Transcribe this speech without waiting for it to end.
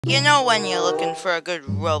You know when you're looking for a good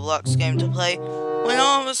Roblox game to play, when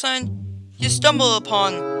all of a sudden, you stumble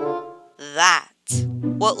upon that.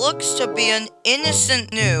 What looks to be an innocent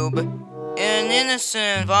noob in an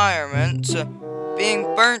innocent environment,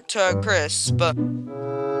 being burnt to a crisp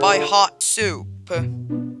by hot soup.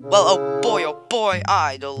 Well, oh boy,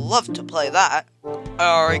 I'd love to play that. I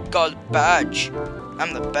already got a badge.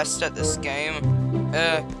 I'm the best at this game.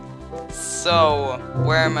 So,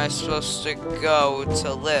 where am I supposed to go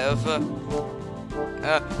to live?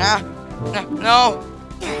 No!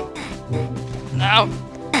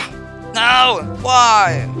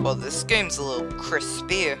 Why? Well, this game's a little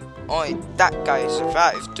crispy. Only that guy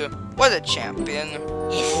survived. What a champion.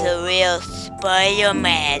 He's a real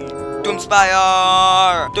Spider-Man.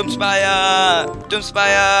 Doomspire! Doomspire!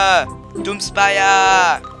 Doomspire!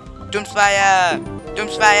 Doomspire! Doomspire!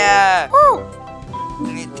 Doomspire! Woo!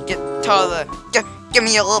 I need to get taller. Give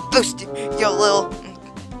me a little boost, you little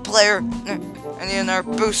player. I need another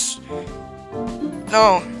boost.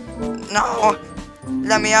 No.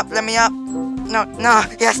 Let me up. No.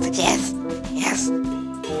 Yes.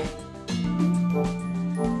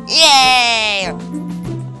 Yay!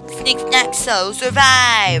 Snick-snack-so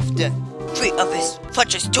survived! 3 of his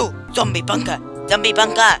fortress 2 zombie bunker.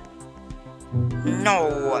 No,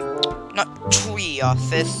 not tree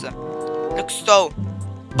office. Looks so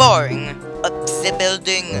boring. Up the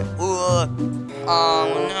building. Oh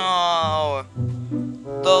no.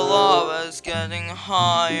 The lava's getting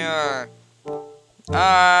higher.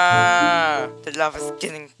 The lava's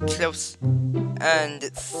getting close. And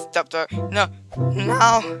it's stopped. No.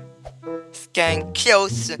 It's getting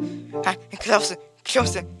close.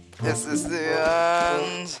 Closer. This is the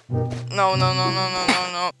end. No.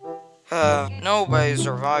 Nobody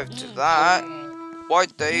survived that.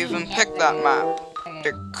 Why'd they even pick that map?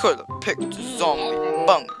 They could have picked zombie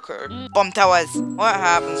bunker. Bomb towers. What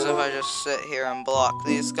happens if I just sit here and block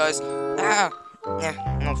these guys? Yeah,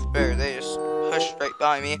 no fair. They just pushed right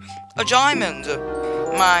by me. A diamond.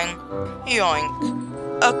 Mine. Yoink.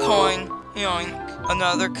 A coin. Yoink.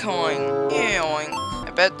 Another coin. Yoink.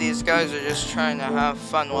 I bet these guys are just trying to have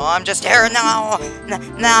fun while I'm just here. No.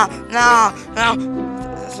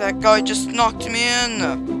 That guy just knocked me in.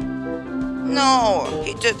 No,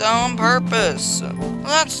 he did that on purpose.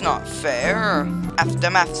 That's not fair.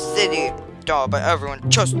 Aftermath City. Oh, but everyone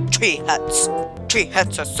chose tree huts. Tree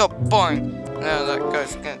huts are so boring. Now that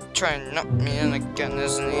guy's gonna try and knock me in again,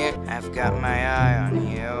 isn't he? I've got my eye on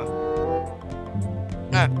you.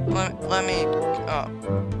 No, let me.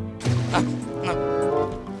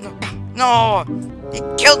 No! He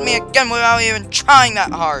killed me again without even trying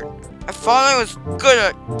that hard. I thought I was good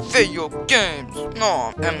at video games.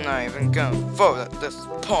 No, I'm not even gonna vote at this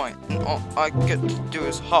point. And all I get to do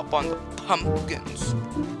is hop on the pumpkins.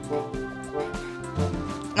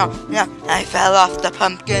 No, I fell off the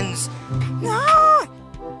pumpkins. No!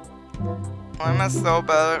 Why am I so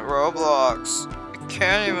bad at Roblox? I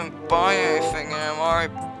can't even buy anything and I'm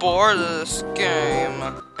already bored of this game.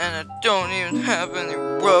 And I don't even have any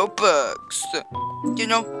Robux. You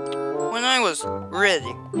know, when I was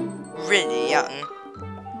really young,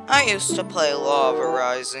 I used to play Lava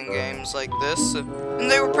Rising games like this, and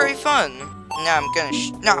they were pretty fun. Now I'm gonna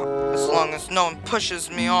as long as no one pushes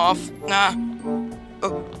me off.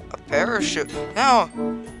 Oh, a parachute. Now,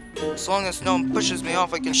 as long as no one pushes me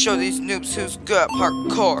off, I can show these noobs who's good at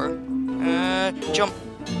parkour. Jump.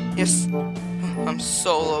 Yes. I'm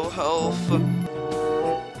so low health.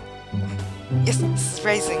 Yes, it's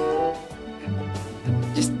raising.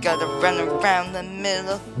 Just gotta run around the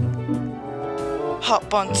middle.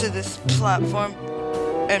 Hop onto this platform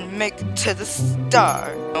and make it to the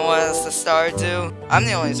star. And what does the star do? I'm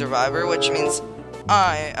the only survivor, which means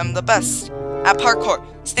I am the best at parkour.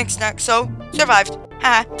 So survived.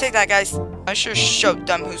 Haha, take that, guys. I sure showed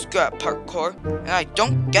them who's good at parkour. And I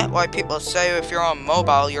don't get why people say if you're on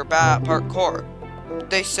mobile, you're bad at parkour.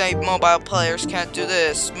 They say mobile players can't do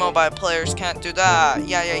this, mobile players can't do that.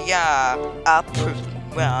 Yeah. I'll prove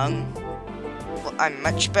them wrong. Well, I'm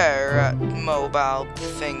much better at mobile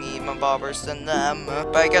thingy-mabobbers than them.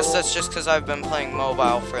 But I guess that's just because I've been playing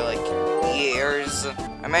mobile for, like, years.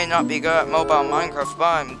 I may not be good at mobile Minecraft, but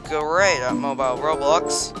I'm great at mobile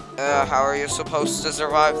Roblox. How are you supposed to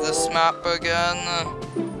survive this map again?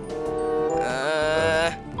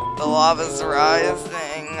 The lava's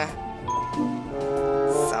rising.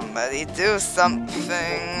 Somebody do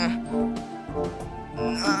something.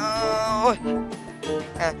 No.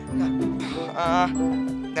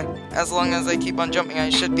 As long as I keep on jumping, I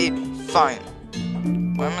should be fine.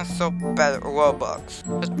 Why am I so bad at Roblox?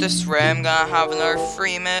 But this way I'm gonna have another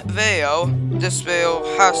 3-minute video. This video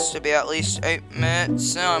has to be at least 8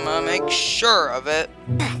 minutes, and I'm gonna make sure of it.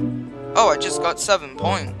 Oh, I just got 7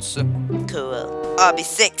 points. Cool. I'll be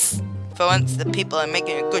 6. For once, the people are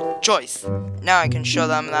making a good choice. Now I can show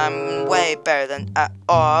them that I'm way better at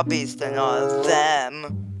hobbies than all of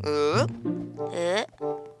them.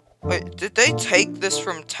 Wait, did they take this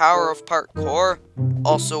from Tower of Parkour?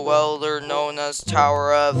 Also well, they're known as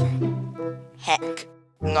Tower of Heck.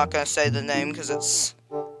 I'm not gonna say the name because it's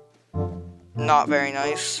not very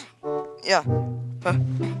nice. Yeah.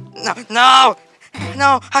 No!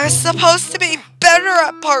 I was supposed to be better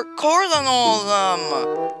at parkour than all of them!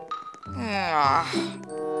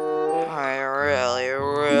 I really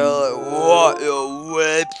want to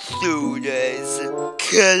web students.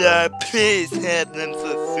 Could I please have them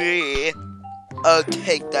for free? I'll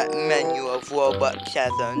take that menu of Roblox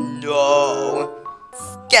as a no.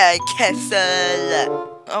 Sky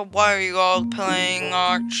Castle! Why are you all playing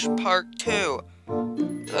Arch Park 2?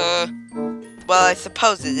 Well, I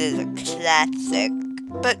suppose it is a classic,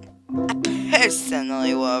 but I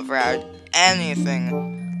personally would have rather anything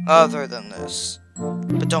other than this.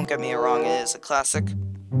 But don't get me wrong, it is a classic.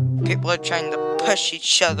 People are trying to push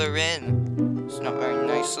each other in. It's not very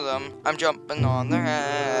nice of them. I'm jumping on their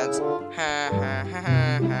heads.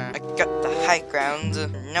 I got the high ground.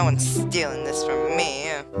 No one's stealing this from me.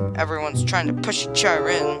 Everyone's trying to push each other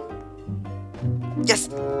in. Yes,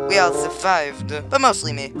 we all survived, but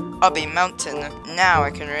mostly me. I'll be mountain. Now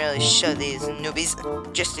I can really show these newbies.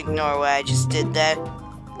 Just ignore what I just did there.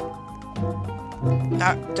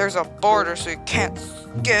 Now, there's a border so you can't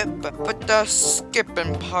skip, but the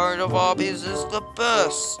skipping part of hobbies is the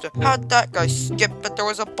best. How'd that guy skip, but there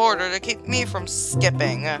was a border to keep me from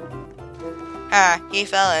skipping? He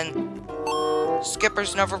fell in.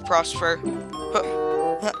 Skippers never prosper.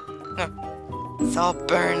 It's all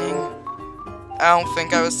burning. I don't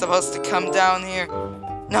think I was supposed to come down here.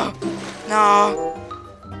 No.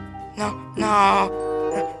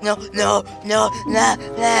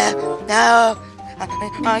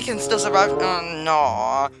 I can still survive.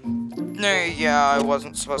 No. Yeah, I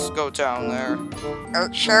wasn't supposed to go down there.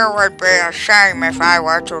 It sure would be a shame if I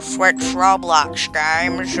were to switch Roblox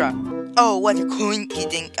games. Oh, what a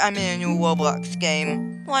coinkydink. I'm in a new Roblox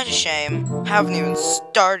game. What a shame. Haven't even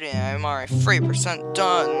started. I'm already 3%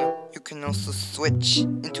 done. You can also switch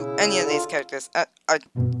into any of these characters.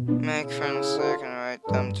 Make friends so I can invite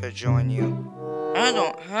them to join you. I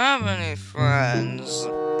don't have any friends.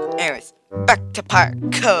 Anyways, back to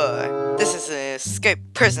parkour. This is an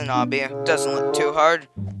escape prison hobby. Doesn't look too hard.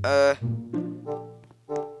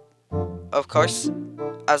 Of course,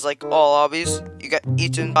 as like all hobbies, you get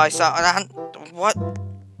eaten by someone. What?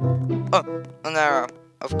 Oh, an arrow.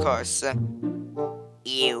 Of course.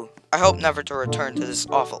 Ew. I hope never to return to this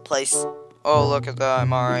awful place. Oh, look at that.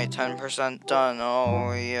 I'm already 10% done.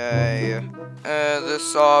 Oh, yay.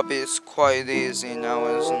 This hobby is quite easy now,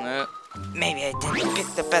 isn't it? Maybe I didn't pick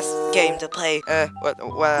the best game to play.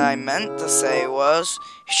 What I meant to say was,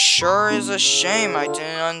 it sure is a shame I didn't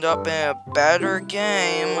end up in a better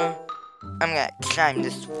game. I'm gonna climb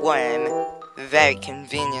this worm. Very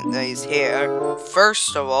convenient that he's here.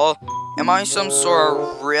 First of all, am I some sort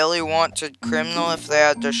of really wanted criminal if they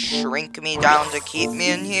had to shrink me down to keep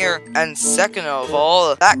me in here? And second of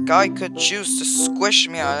all, that guy could choose to squish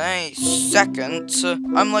me on any second.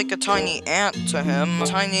 I'm like a tiny ant to him.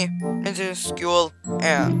 Tiny, minuscule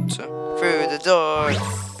ant. Through the door.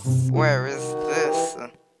 Where is this?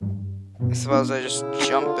 I suppose I just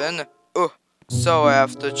jump in. Ooh. So I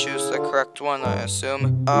have to choose the correct one, I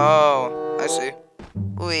assume. Oh, I see.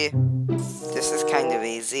 Wee. This is kind of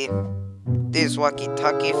easy. These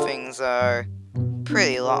walkie-talkie things are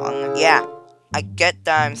pretty long. Yeah, I get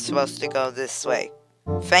that I'm supposed to go this way.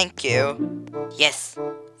 Thank you. Yes,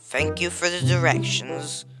 thank you for the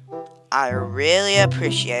directions. I really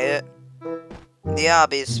appreciate it. The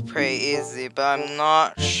hobby is pretty easy, but I'm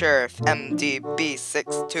not sure if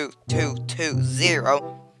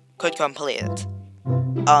MDB62220 could complete it.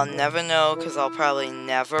 I'll never know because I'll probably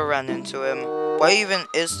never run into him. What even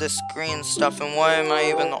is this green stuff and what am I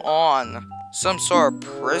even on? Some sort of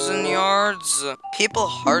prison yards? People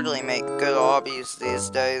hardly make good hobbies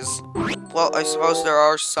these days. Well, I suppose there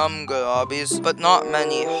are some good hobbies, but not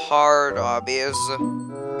many hard hobbies.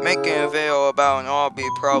 Making a video about an hobby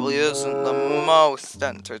probably isn't the most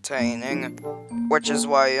entertaining, which is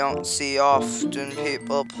why you don't see often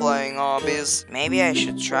people playing hobbies. Maybe I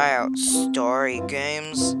should try out story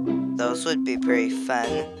games. Those would be pretty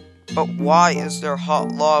fun. But why is there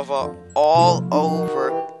hot lava all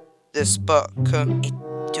over this book? It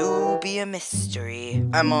do be a mystery.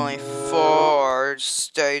 I'm only 4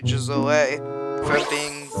 stages away from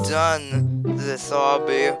being done this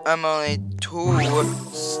obby. I'm only 2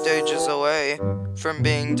 stages away from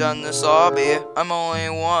being done this obby. I'm only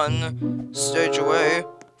 1 stage away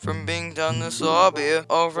from being done this obby.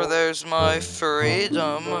 Over there's my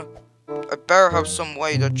freedom. I better have some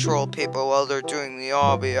way to troll people while they're doing the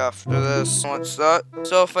obby after this. What's that?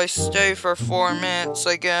 So if I stay for 4 minutes,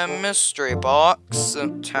 I get a mystery box.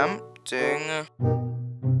 Tempting.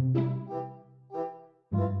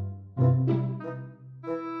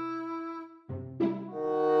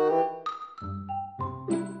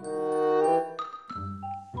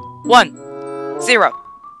 One, 0.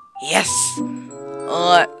 Yes.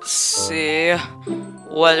 Let's see.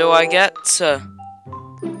 What do I get?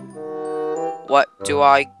 What do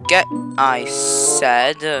I get? I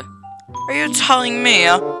said. Are you telling me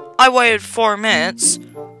I waited 4 minutes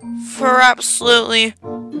for absolutely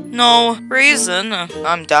no reason?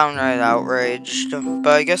 I'm downright outraged,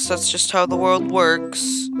 but I guess that's just how the world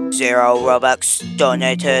works. 0 Robux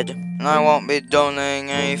donated. And I won't be donating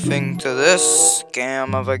anything to this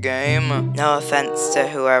scam of a game. No offense to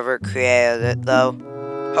whoever created it, though.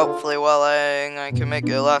 Hopefully while I can make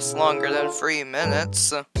it last longer than 3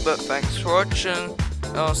 minutes. But thanks for watching,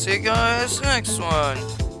 and I'll see you guys next one.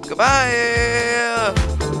 Goodbye!